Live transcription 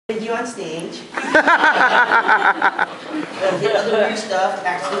You on stage. Get other weird stuff,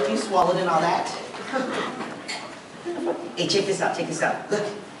 act like you swallowed and all that. Hey, check this out, check this out. Look,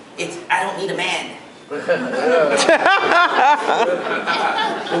 it's I don't need a man. We'll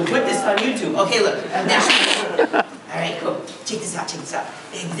put this on YouTube. Okay, look. Now. Alright, cool. Check this out, check this out.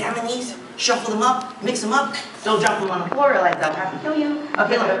 Examine these, shuffle them up, mix them up. Don't drop them on the floor or like they'll have to kill you.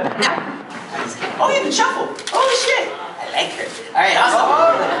 Okay, look. Now. Oh, you can shuffle. Holy shit. I like her. Alright,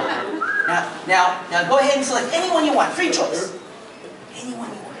 awesome. Now go ahead and select anyone you want. Free choice. Anyone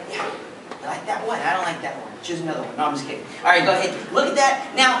you want. Yeah. You like that one? I don't like that one. Choose another one. No, I'm just kidding. Alright, go ahead. Look at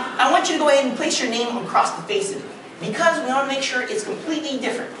that. Now, I want you to go ahead and place your name across the face of it. Because we want to make sure it's completely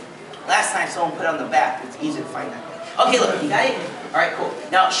different. Last time someone put it on the back. It's easy to find that way. Okay, look. You got it? Alright, cool.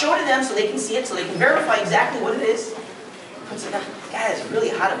 Now, show it to them so they can see it, so they can verify exactly what it is. Guys, it's really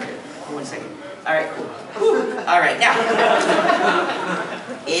hot up here. Hold on 1 second. Alright, cool. Alright, now.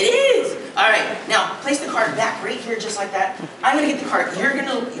 It is! Alright, now place the card back right here just like that. I'm gonna get the card. You're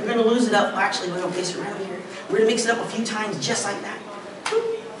gonna lose it up. Actually, we're gonna place it right over here. We're gonna mix it up a few times just like that.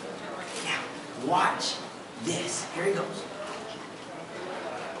 Now, watch this. Here it goes.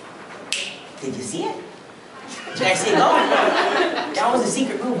 Did you see it? Did I say go? That was a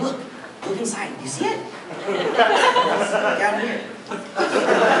secret move. Look. Look inside. You see it? Down here.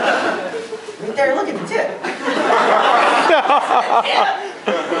 Right there, look at the tip.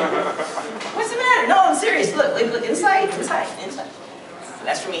 What's the matter? No, I'm serious. Look, inside.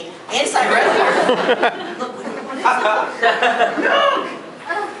 That's for me. Inside, right here. Look, what is that?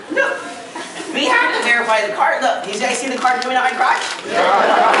 Look. We have to verify the card. Look, do you guys see the card coming out my crotch? Look,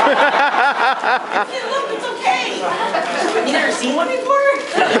 it's okay. You never seen one before?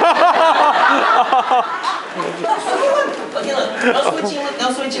 Okay, look.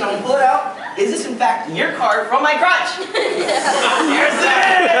 No switching. I'm gonna pull it out. Is this in fact your card from my crotch? Yes, sir.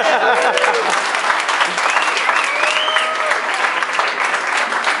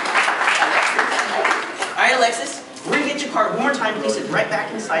 Alright, Alexis. We're going to get your card one more time, place it right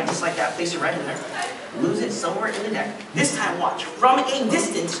back inside, just like that. Place it right in there. Lose it somewhere in the deck. This time, watch. From a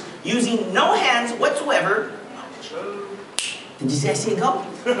distance, using no hands whatsoever. Did you see I see it go?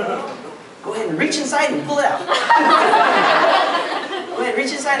 Go ahead and reach inside and pull it out. Go ahead,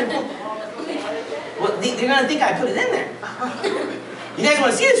 reach inside and pull it. Well, they're going to think I put it in there. You guys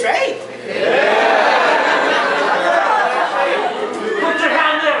want to see this, right? Yeah! Put your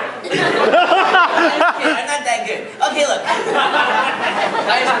hand there! I'm not that good. Okay, look.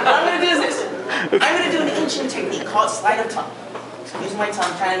 Guys, what I'm going to do is this. I'm going to do an ancient technique called sleight of tongue. So using my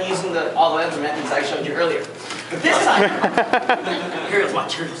tongue, kind of using all the other methods I showed you earlier. But this time, here it is,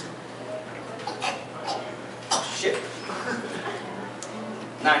 watch, here it is. Oh, shit.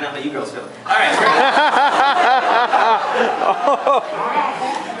 No, but you girls feel it. All right,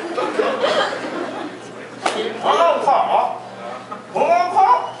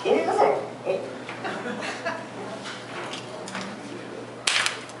 here it is.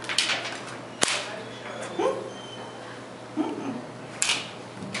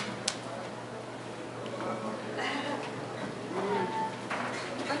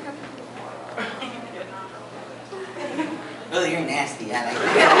 Oh, you're nasty. I like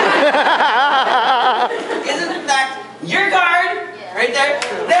that. Is in fact your card right there.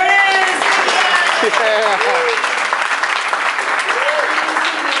 There it is. Yeah.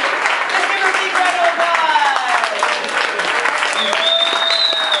 Let's give her a big round of applause.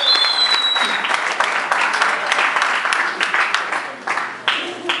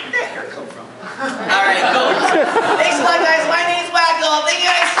 Where'd that hair come from? All right, cool. Thanks a lot, guys. My name's Wacko. Thank you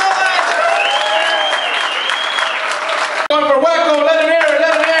guys so much. Going for wacko, let him hear it,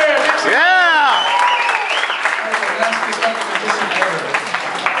 let him hear it. Yeah!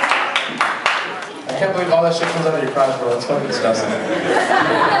 I can't believe all that shit comes out of your crotch, bro. That's fucking disgusting. You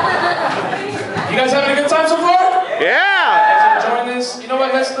guys having a good time so far? Yeah! You guys enjoying this? You know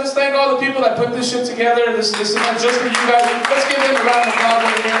what? Let's thank all the people that put this shit together. This event just for you guys. Let's give them a round of applause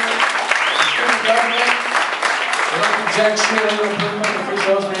over here. Student government. They don't project shit. They're doing fucking free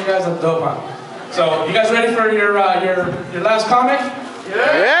shows for you guys. That's dope, huh? So, you guys ready for your last comic?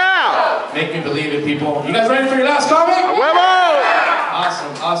 Yeah! Make me believe it, people. You guys ready for your last comic?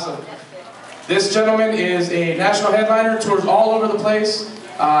 Awesome, awesome. This gentleman is a national headliner, tours all over the place.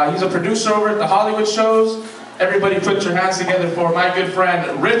 He's a producer over at the Hollywood shows. Everybody put your hands together for my good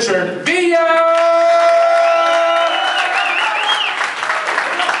friend, Richard Villa!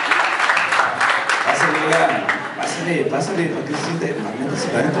 Pásale, para que se siente, métase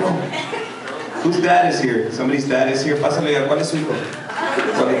para adentro. Whose dad is here? Somebody's dad is here. Pásale, ¿cuál es su hijo?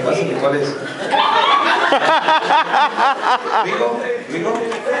 Pásale, ¿cuál es? Migo?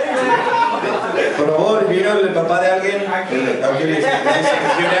 Por favor, viene el papá de alguien. ¿Alguien es your dad?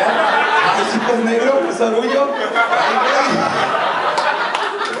 Ah, sí, pues negro, pues orgullo.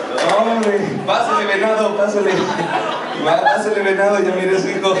 Hombre, pásale venado, pásale. Pásale venado, ya mire su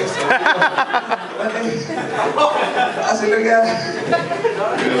hijo. Pásale ya.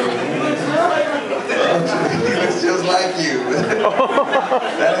 He looks just like you.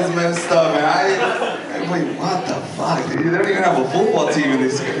 That is messed up, man. Wait, what the fuck? Dude? They don't even have a football team in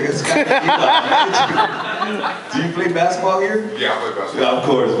this kind of. Do you play basketball here? Yeah, I play basketball. Yeah, of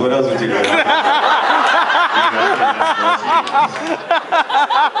course. What else would you do?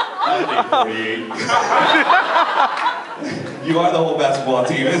 You are the whole basketball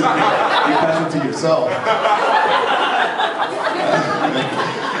team, isn't it? You pass it to yourself.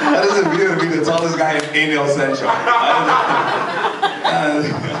 That doesn't feel to be the tallest guy in El Centro.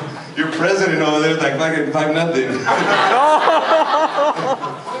 Your president over there is like fucking 5'0".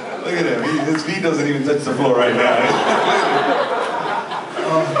 Look at him. His feet doesn't even touch the floor right now.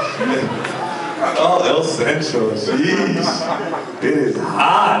 Oh, El Centro. Jeez. It is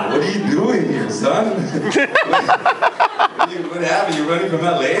hot. What are you doing here, son? What happened? You running from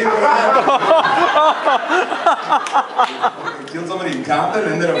LA? What happened? Killed somebody in Compton,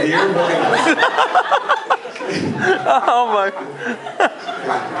 ended up here? Oh my.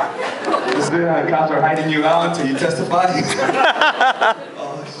 The cops are hiding you out until you testify?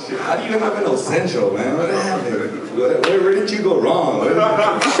 Oh shit. How do you end up in El Centro, man? What happened? Where did you go wrong? I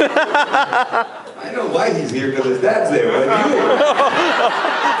know why he's here, because his dad's there, but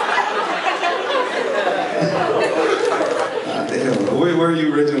where are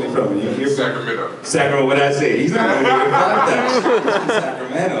you originally from? You here? Sacramento. Sacramento, what did I say? He's not going to hear about that. He's from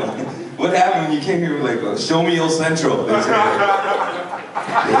Sacramento. What happened when you came here? Like, show me El Centro. They said,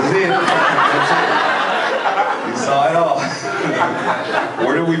 that's it. That's it. You saw it all.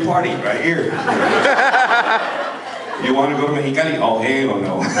 Where did we party? Right here. You want to go to Mexicali? Oh, hell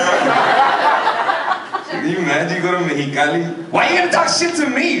no. Can you imagine you go to Mexicali? Why are you gonna talk shit to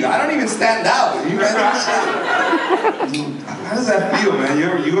me? I don't even stand out. Can you imagine that shit? How does that feel, man?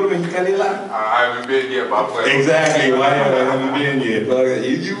 You go to Mexicali a lot? I haven't been yet, but I plan. Exactly. Why haven't been yet?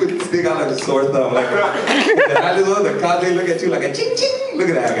 You would stick out like a sore thumb. Like the cops, they look at you like a ching ching. Look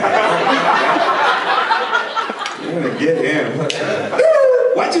at that guy. You're gonna get him.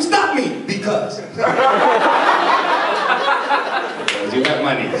 Why'd you stop me? Because you got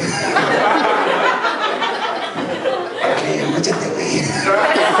money.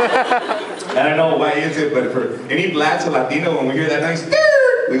 I don't know why is it, but for any blacks or Latino, when we hear that noise,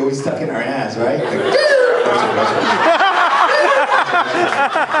 we always tuck in our ass, right?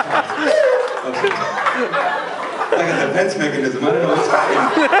 Like a defense mechanism. I don't know what's happening.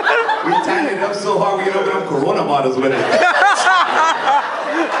 We tighten it up so hard we can open up Corona bottles with it.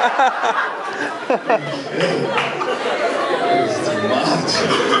 It's too much.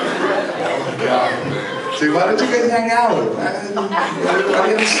 Oh my God. So why don't you guys hang out? Why are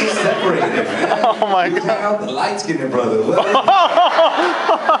you so separated, man? Oh my God. Hang out the light-skinned brother.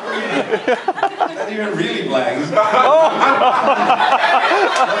 Not even really black.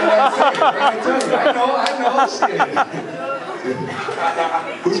 I know, shit.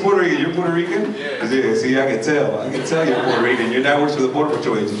 Who's Puerto Rican? You're Puerto Rican? Yeah. See, I can tell you're Puerto Rican. Your dad works for the Border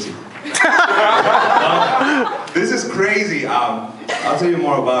Patrol Agency. This is crazy. I'll tell you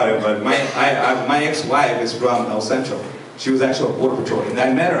more about it, but my ex-wife is from El Centro. She was actually a Border Patrol, and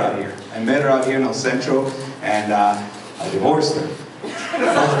I met her out here. I met her out here in El Centro, and I divorced her.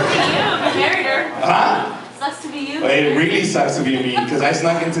 Sucks to be you. You married her. Huh? Sucks to be you. Well, it really sucks to be me, because I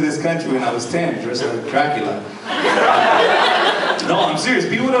snuck into this country when I was 10, dressed like Dracula. No, I'm serious.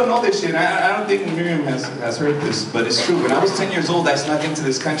 People don't know this shit. I don't think Miriam has heard this, but it's true. When I was 10 years old, I snuck into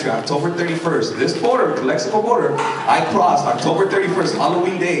this country on October 31st. This border, Calexico border, I crossed October 31st,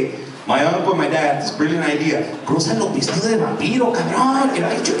 Halloween day. My uncle and my dad had this brilliant idea. Cruzalo vestido de vampiro, cabrón, que no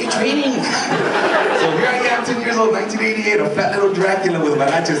hay trick-or-treating. So here I am, 10 years old, 1988, a fat little Dracula with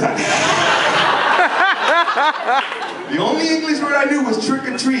baraches on. The only English word I knew was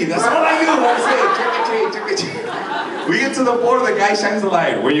trick-or-treat. That's all I knew. I said trick-or-treat, trick-or-treat. We get to the border, the guy shines the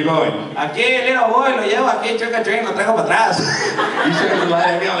light. Where you going? Aquí, little boy, lo llevo aquí, trick-or-treat, lo traigo para atrás. He shines the light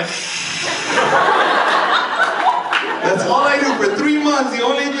at me, I'm like... That's all I knew for 3 months. The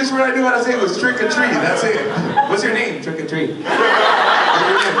only English word I knew how to say was trick or treat. That's it. What's your name? Trick or treat. What's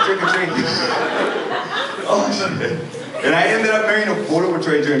your name? Trick or treat. Oh shit. And I ended up marrying a Border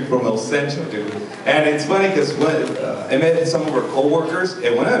Patrol agent from El Centro, dude. And it's funny because I met some of our co-workers,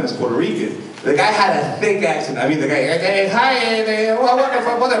 and one of them is Puerto Rican. The guy had a thick accent. I mean, the guy, hey, hi, I'm working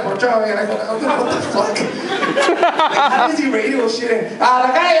for Border Patrol. And I go, what the fuck? Like, how does he radio shit? The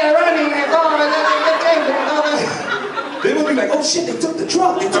guy running, oh shit, they took the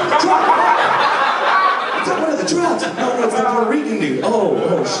truck. They took the truck. They took one of the trucks. No, it's the Puerto Rican dude.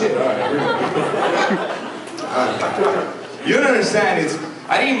 Oh shit. All right. You don't understand.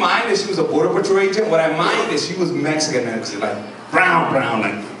 I didn't mind that she was a Border Patrol agent. What I mind is she was Mexican, like brown,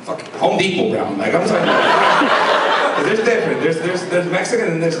 like fucking Home Depot brown. Like I'm talking. There's different. There's Mexican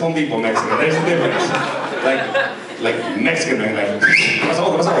and there's Home Depot Mexican. There's a difference. Like Mexican, like what's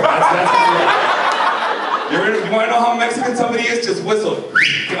up? That's you want to know how Mexican somebody is? Just whistle.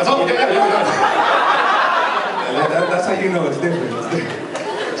 That's how you know it's different.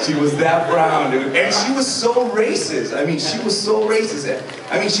 She was that brown, dude. And she was so racist. I mean, she was so racist.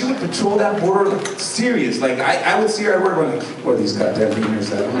 I mean, she would patrol that border like, serious. Like, I would see her at work going, like, where are these goddamn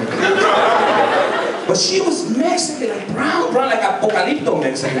beaners at? But she was Mexican, like brown, like apocalipto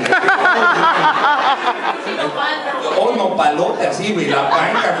Mexican. Oh, no, palote así, güey. La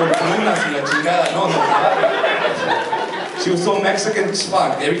panca con plumas y la chingada. No. She was so Mexican as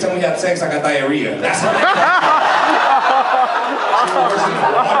fuck. Every time we had sex, I got diarrhea. That's how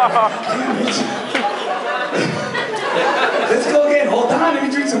let's go again. Hold on, let me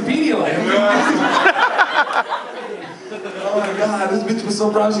drink some Pedialyte. Oh my God, this bitch was so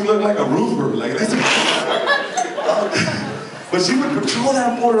brown she looked like a roofer. Like this. But she would patrol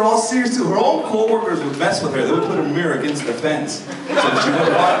that border all serious too. Her own co-workers would mess with her. They would put a mirror against the fence. So she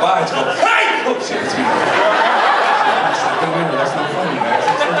would walk by and she'd go, hey! Oh shit, it's me. That's not funny, man.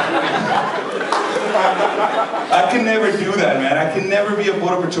 I can never do that, man. I can never be a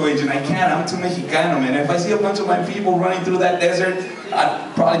Border Patrol agent. I can't. I'm too Mexicano, man. If I see a bunch of my people running through that desert,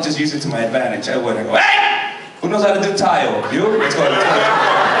 I'd probably just use it to my advantage. I would. I go, hey! Who knows how to do tile? You? Let's go. Let's go.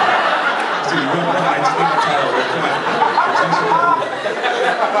 Dude, I just need my tile. Come on.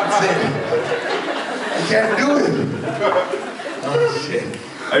 That's it. I can't do it. Oh, shit.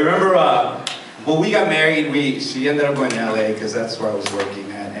 I remember, well, we got married. She ended up going to LA because that's where I was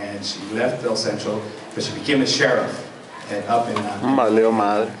working at. And she left El Centro, but she became a sheriff. And up in...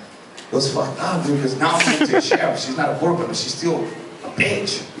 It was fucked up, dude, because now I'm into a sheriff. She's not a border, but she's still a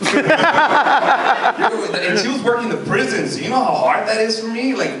bitch. And she was working the prisons. You know how hard that is for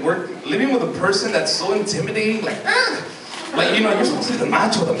me? Like, living with a person that's so intimidating. Like, like, you know, you're supposed to be the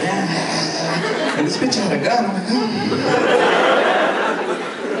macho, the man. And this bitch had a gun. I'm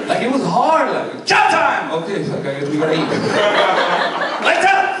like, like, it was hard. Like, chow time! Okay, I guess we gotta eat. Lights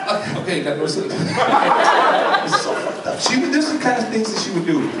up! Okay, gotta go to sleep. It's so fucked up. This is the kind of things that she would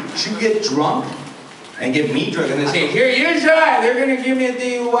do. She would get drunk and get me drunk, and they say, here, you try. They're gonna give me a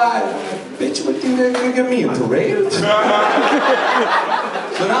DUI. I'm like, bitch, what do you think they're gonna give me? A parade? So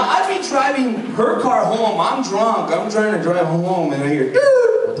now I'd be driving her car home. I'm drunk. I'm trying to drive home, and I hear,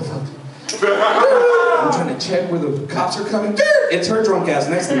 what the fuck? I'm trying to check where the cops are coming. It's her drunk ass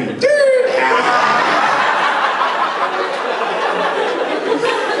next to me.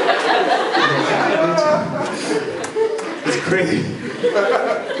 It's crazy.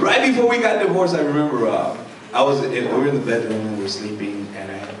 Right before we got divorced, I remember we were in the bedroom and we were sleeping, and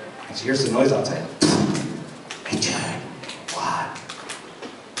she hears some noise outside. Hey, Jared, what?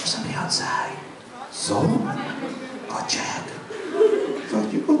 There's somebody outside. So? Go check.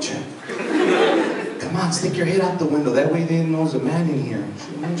 Fuck you, go check. Come on, stick your head out the window. That way they know there's a man in here.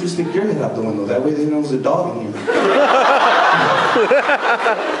 Why don't you stick your head out the window? That way they know there's a dog in here.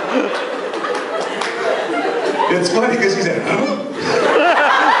 It's funny because she said, huh?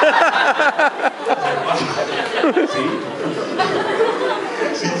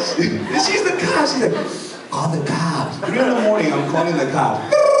 She's the cop. She's like, call the cops. 3 in the morning, I'm calling the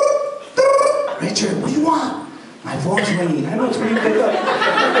cops. Richard, what do you want? My phone's ringing. I know it's ringing. Pick up.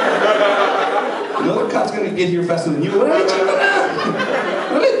 Another cop's gonna get here faster than you. What are you doing now?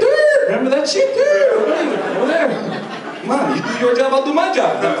 Remember that shit, dude? Over there. Come on, you do your job, I'll do my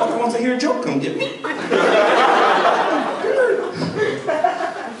job. That fucker wants to hear a joke, come get me.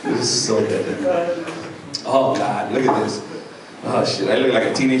 This is so dead. Oh God, look at this. Oh shit, I look like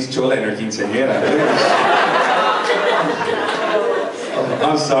a teenage chola in her quinceañera. Oh,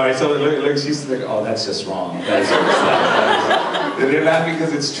 I'm sorry, so look, she's like, oh, that's just wrong. They're laughing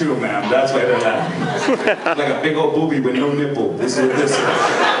because it's true, ma'am. That's why they're laughing. Like a big old boobie with no nipple. This is this.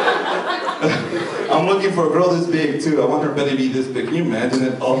 I'm looking for a girl this big too. I want her belly to be this big. Can you imagine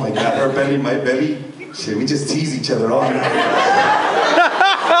it? Oh my God, her belly, my belly. Shit, we just tease each other all night.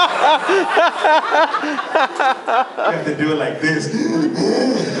 You have to do it like this.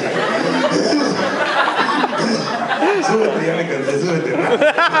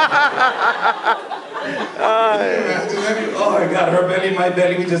 Oh my God, her belly, my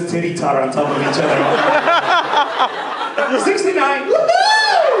belly, we just titty-totter on top of each other. 69! Woohoo!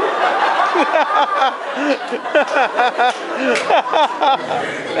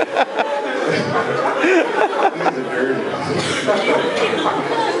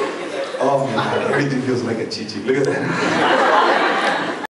 Oh my God, everything feels like a chichi. Look at that.